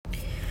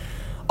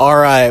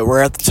Alright,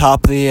 we're at the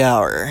top of the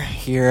hour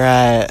here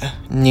at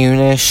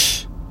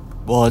noonish.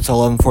 Well, it's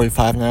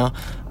 11:45 now.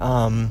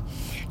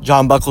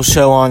 John Buckle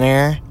Show on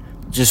air.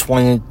 Just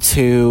wanted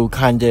to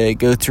kind of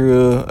go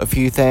through a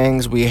few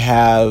things. We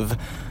have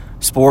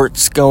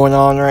sports going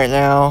on right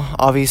now,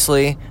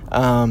 obviously.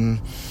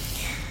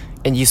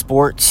 Indie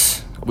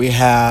sports. We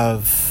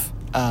have,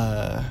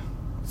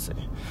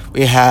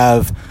 we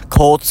have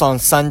Colts on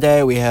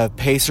Sunday. We have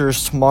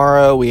Pacers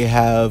tomorrow. We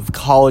have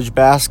college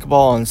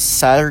basketball on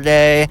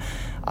Saturday.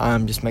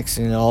 I'm just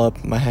mixing it all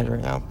up in my head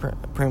right now,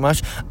 pretty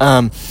much.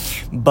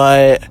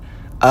 But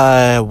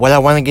what I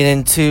want to get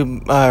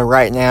into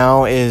right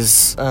now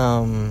is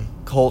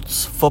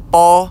Colts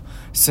football,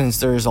 since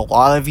there's a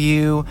lot of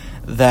you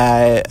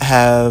that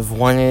have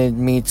wanted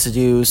me to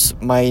do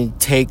my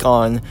take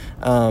on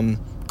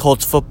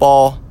Colts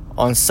football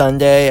on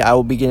Sunday. I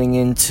will be getting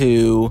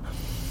into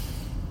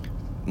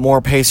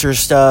more Pacers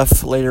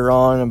stuff later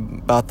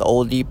on about the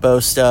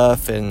Oladipo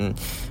stuff and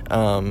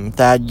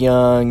Thad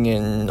Young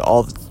and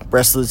all the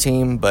rest of the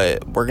team,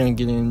 but we're going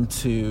to get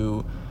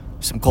into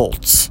some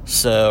Colts.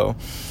 So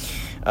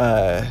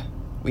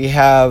we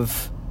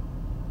have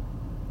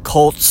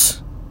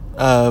Colts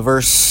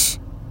versus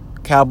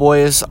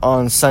Cowboys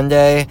on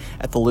Sunday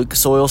at the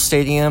Lucas Oil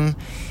Stadium,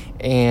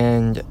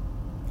 and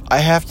I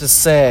have to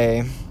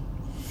say,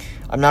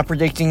 I'm not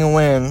predicting a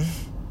win,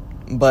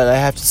 but I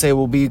have to say it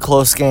will be a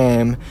close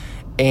game,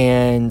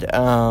 and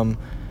I'm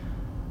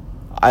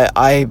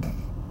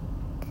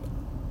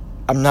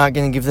not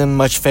going to give them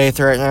much faith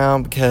right now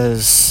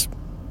because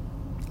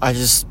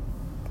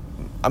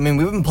we've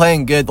been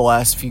playing good the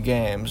last few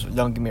games.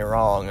 Don't get me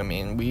wrong. I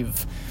mean,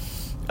 we've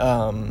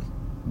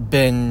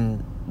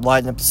been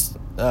lighting up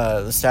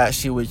the stat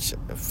sheet, which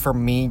for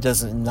me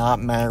does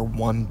not matter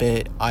one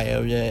bit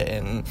iota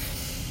in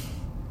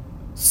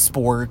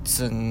sports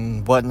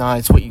and whatnot.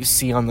 It's what you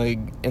see in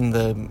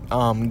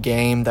the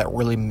game that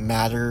really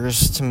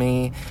matters to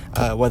me,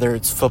 whether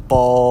it's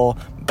football,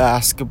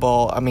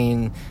 basketball. I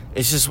mean,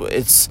 I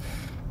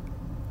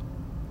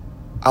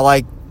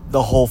like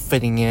the whole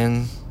fitting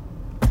in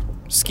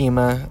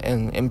schema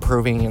and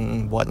improving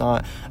and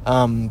whatnot.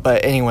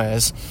 But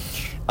anyways,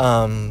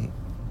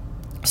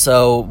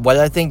 so what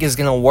I think is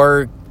going to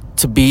work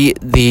to beat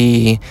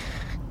the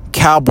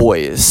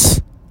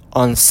Cowboys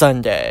on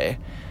Sunday,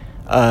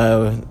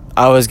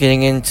 I was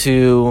getting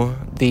into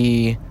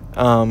the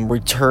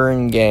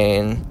return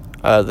game,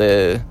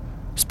 the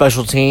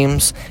special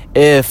teams.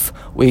 If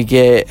we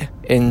get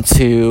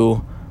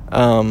into,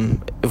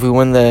 if we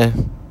win the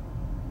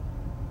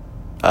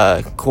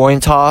coin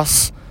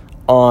toss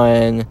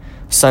on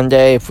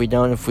Sunday, if we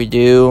don't, if we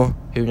do,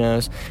 who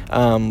knows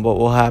what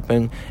will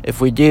happen.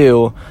 If we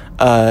do,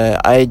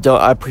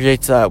 I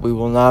predict that we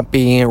will not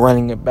be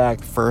running it back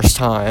the first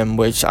time,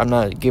 which I'm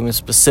not giving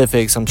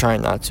specifics. I'm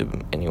trying not to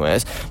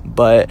anyways.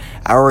 But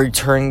our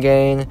return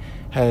game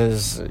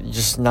has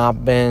just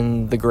not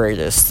been the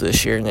greatest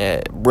this year, and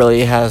it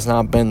really has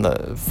not been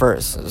the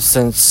first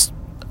since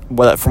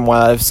from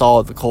what I've saw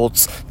of the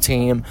Colts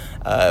team.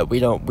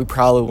 We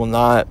probably will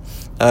not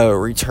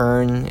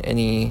return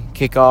any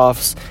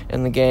kickoffs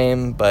in the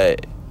game,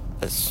 but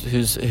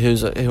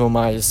who am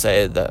I to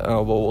say that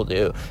what we'll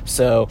do?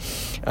 So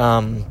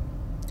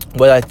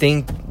what I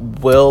think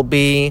will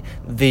be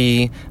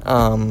the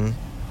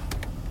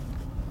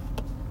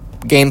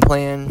game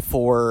plan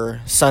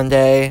for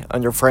Sunday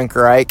under Frank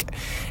Reich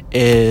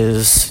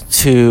is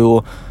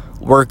to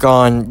work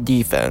on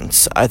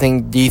defense. I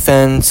think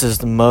defense is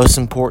the most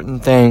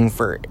important thing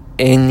for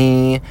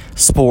any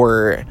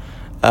sport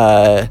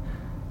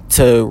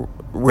to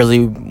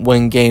really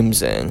win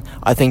games in.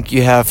 I think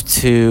you have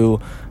to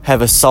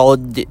have a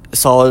solid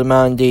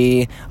amount of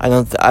D. I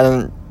don't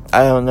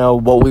know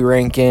what we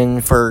rank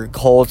in for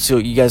Colts. So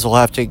you guys will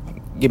have to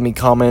give me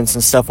comments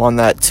and stuff on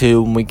that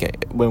too when we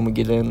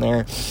get in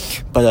there.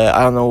 But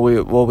I don't know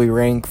what we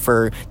rank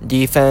for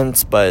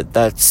defense, but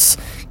that's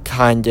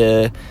kind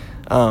of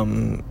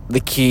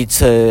the key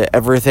to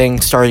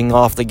everything starting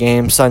off the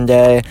game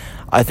Sunday.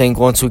 I think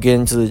once we get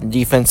into the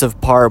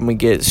defensive part, and we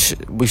get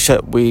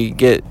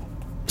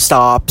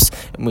stops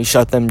and we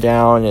shut them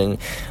down, and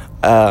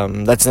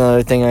that's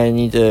another thing I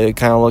need to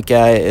kind of look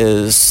at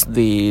is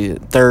the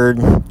third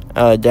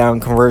down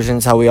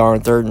conversions, how we are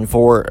on 3rd and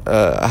 4,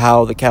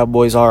 how the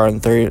Cowboys are on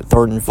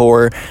 3rd and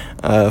 4,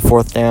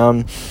 4th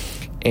down,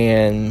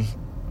 and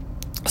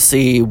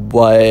see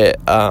what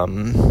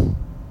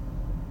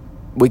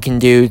we can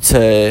do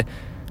to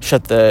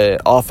shut the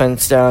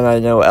offense down. I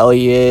know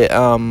Elliott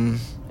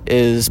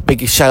is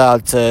big shout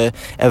out to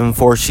Evan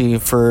Forsey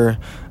for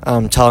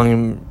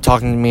talking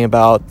to me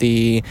about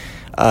the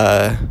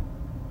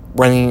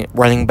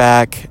running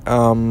back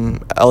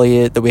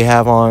Elliott that we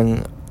have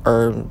on,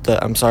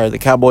 the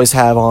Cowboys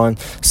have on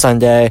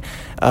Sunday.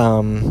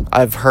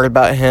 I've heard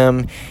about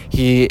him.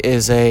 He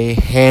is a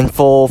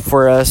handful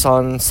for us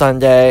on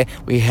Sunday.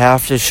 We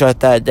have to shut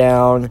that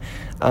down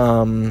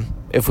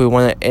if we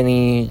want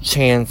any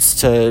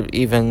chance to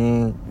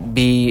even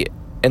be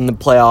in the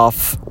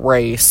playoff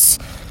race.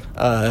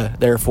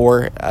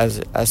 therefore,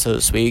 as so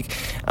to speak.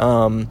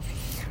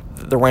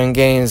 The running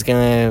game is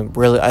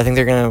I think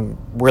they're gonna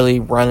really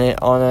run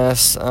it on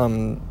us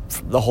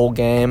the whole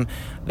game.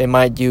 They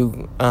might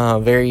do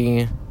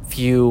very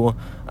few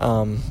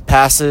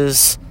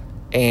passes,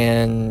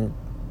 and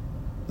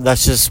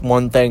that's just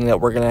one thing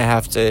that we're gonna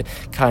have to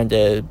kind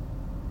of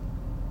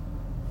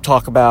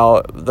talk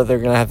about, that they're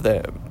gonna have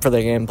for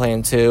their game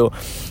plan too.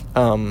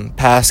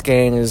 Pass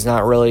game is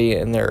not really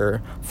in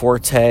their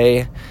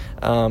forte.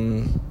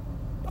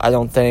 I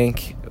don't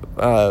think.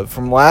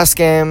 From last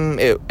game,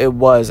 it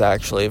was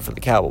actually for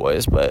the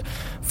Cowboys, but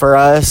for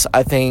us,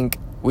 I think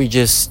we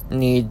just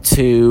need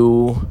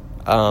to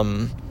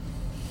have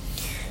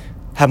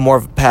more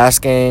of a pass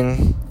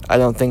game. I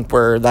don't think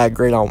we're that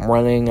great on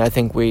running. I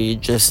think we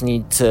just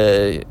need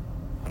to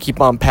keep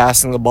on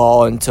passing the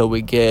ball until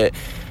we get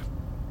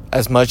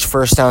as much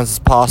first downs as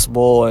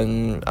possible,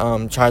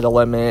 and try to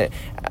limit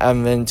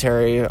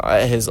inventory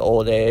at his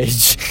old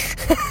age.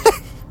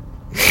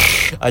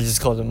 I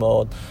just called him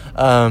old.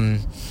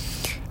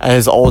 At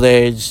his old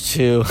age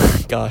to,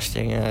 gosh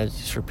dang it, I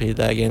just repeated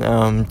that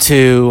again,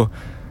 to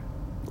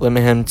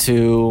limit him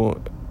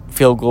to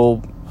field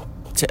goal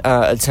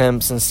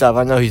attempts and stuff.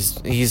 I know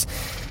he's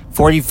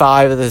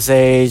 45 at this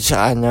age.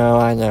 I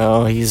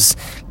know. He's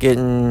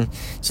getting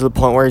to the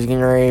point where he's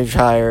getting ready to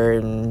retire,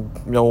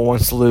 and no one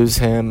wants to lose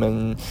him,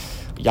 and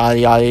yada,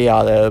 yada,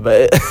 yada.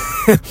 But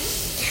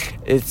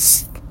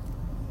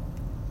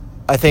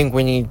I think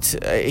we need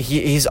to,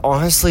 he's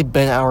honestly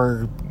been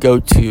our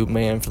go-to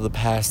man for the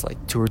past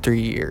 2 or 3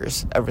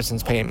 years, ever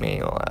since Peyton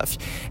Manning left,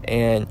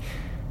 and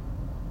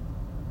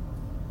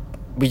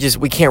we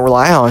can't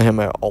rely on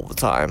him all the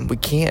time. We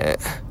can't.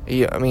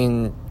 I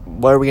mean,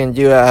 what are we gonna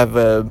do? Have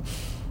a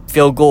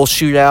field goal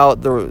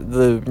shootout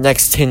the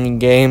next 10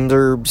 games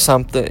or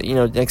something?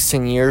 Next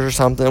 10 years or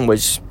something.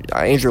 Which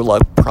Andrew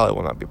Luck probably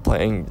will not be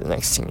playing the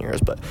next 10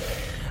 years, but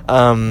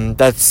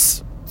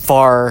that's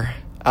far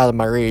out of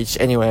my reach.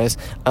 Anyways,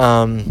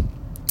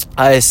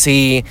 I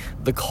see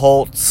the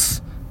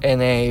Colts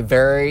in a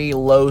very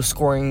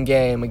low-scoring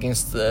game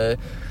against the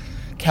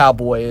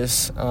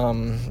Cowboys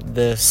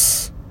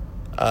this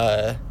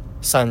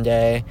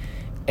Sunday,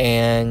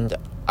 and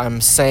I'm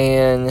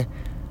saying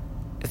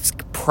it's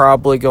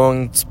probably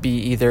going to be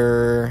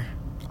either,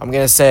 I'm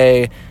going to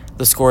say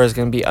the score is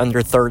going to be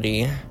under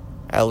 30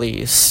 at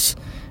least,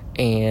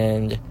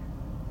 and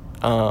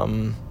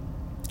from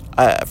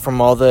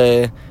all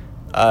the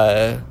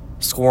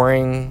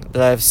scoring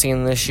that I've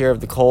seen this year of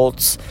the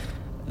Colts,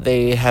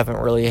 they haven't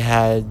really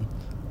had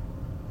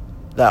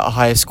that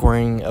high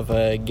scoring of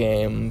a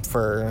game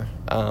for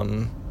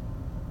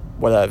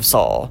what I've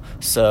saw.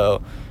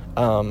 So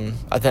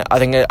I think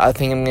I'm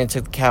going to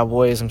take the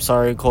Cowboys. I'm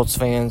sorry, Colts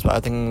fans, but I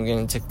think I'm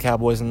going to take the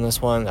Cowboys in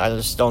this one. I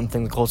just don't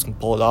think the Colts can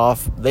pull it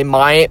off. They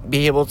might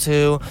be able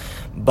to,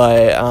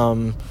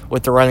 but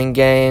with the running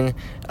game,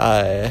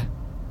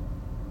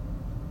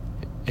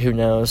 who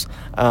knows?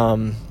 I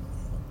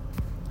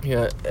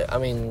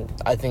mean,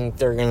 I think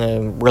they're going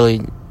to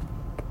really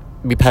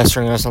be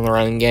pestering us on the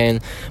running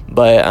game,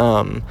 but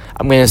I'm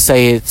going to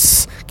say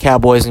it's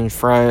Cowboys in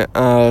front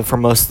for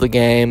most of the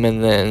game,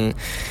 and then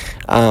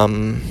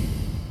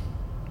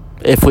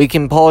if we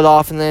can pull it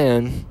off in the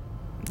end,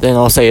 then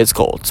I'll say it's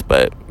Colts.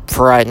 But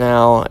for right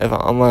now,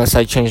 unless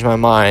I change my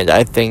mind,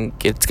 I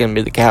think it's going to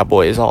be the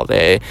Cowboys all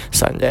day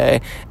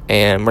Sunday,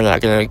 and we're not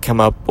going to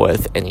come up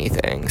with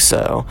anything.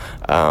 So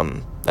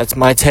that's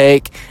my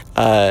take.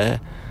 For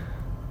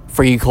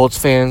you Colts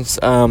fans,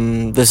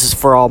 this is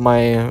for all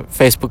my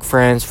Facebook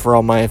friends, for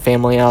all my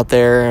family out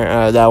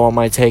there that want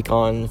my take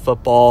on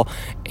football,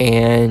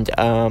 and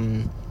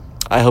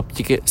I hope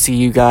to see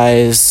you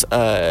guys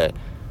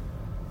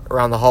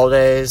around the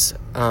holidays.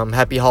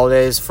 Happy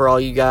holidays for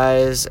all you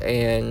guys,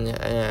 and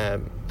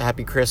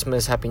happy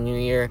Christmas, happy New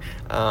Year.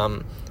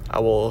 I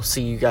will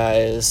see you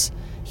guys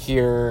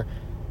here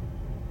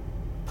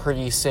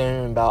pretty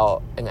soon, in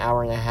about an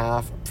hour and a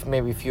half,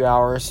 maybe a few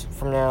hours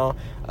from now.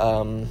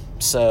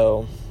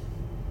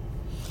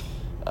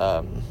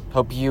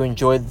 Hope you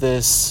enjoyed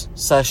this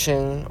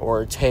session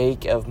or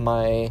take of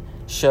my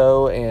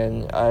show,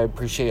 and I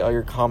appreciate all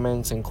your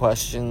comments and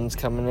questions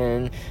coming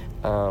in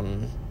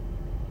from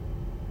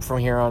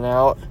here on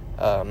out.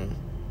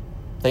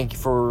 Thank you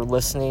for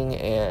listening,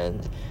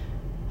 and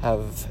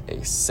have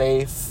a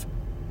safe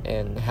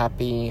and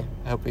happy.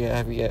 Hope you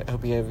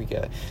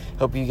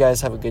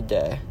guys have a good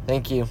day.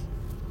 Thank you.